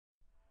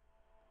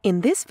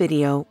In this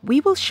video,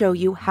 we will show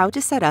you how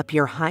to set up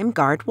your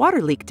Heimgard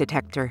water leak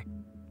detector.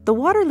 The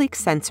water leak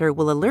sensor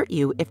will alert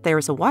you if there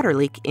is a water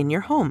leak in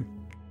your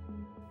home.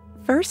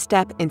 First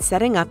step in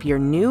setting up your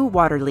new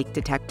water leak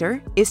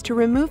detector is to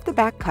remove the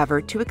back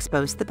cover to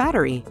expose the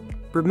battery.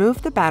 Remove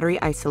the battery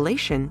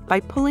isolation by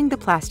pulling the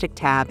plastic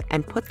tab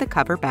and put the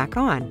cover back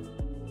on.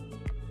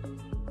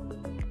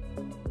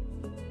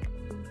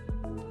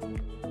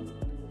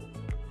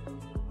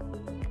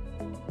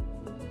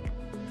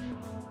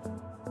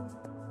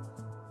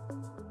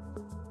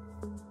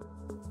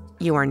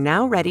 You are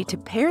now ready to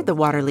pair the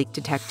water leak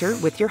detector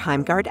with your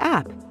Heimgard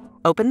app.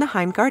 Open the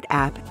Heimgard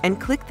app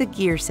and click the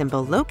gear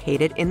symbol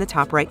located in the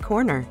top right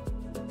corner.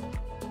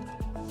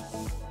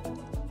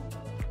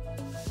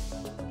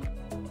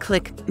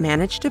 Click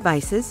Manage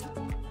Devices,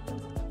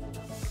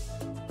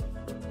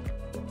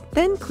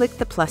 then click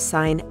the plus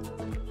sign,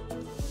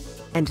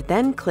 and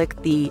then click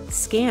the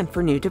Scan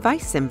for New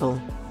Device symbol.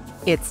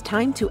 It's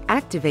time to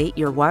activate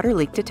your water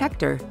leak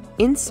detector.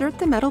 Insert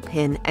the metal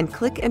pin and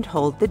click and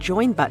hold the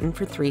Join button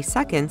for 3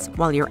 seconds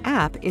while your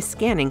app is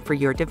scanning for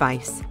your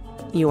device.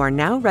 You are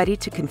now ready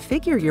to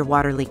configure your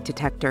water leak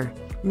detector.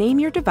 Name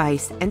your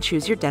device and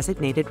choose your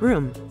designated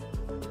room.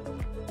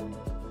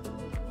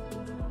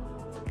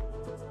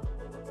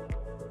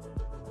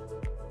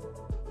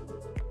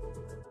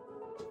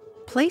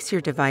 Place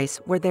your device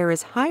where there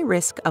is high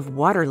risk of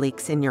water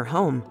leaks in your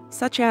home,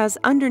 such as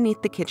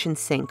underneath the kitchen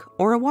sink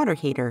or a water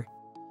heater.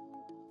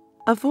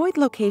 Avoid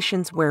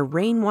locations where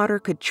rainwater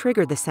could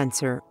trigger the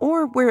sensor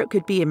or where it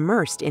could be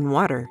immersed in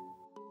water.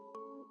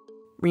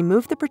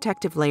 Remove the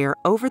protective layer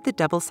over the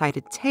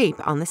double-sided tape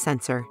on the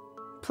sensor.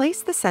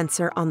 Place the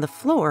sensor on the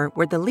floor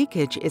where the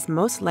leakage is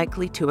most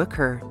likely to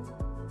occur.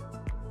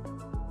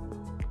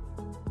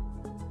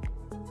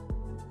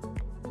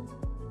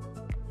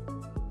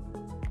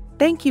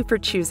 Thank you for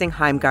choosing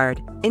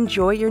Heimgard.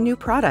 Enjoy your new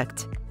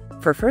product.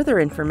 For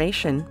further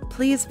information,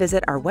 please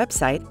visit our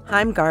website,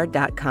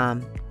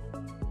 heimgard.com.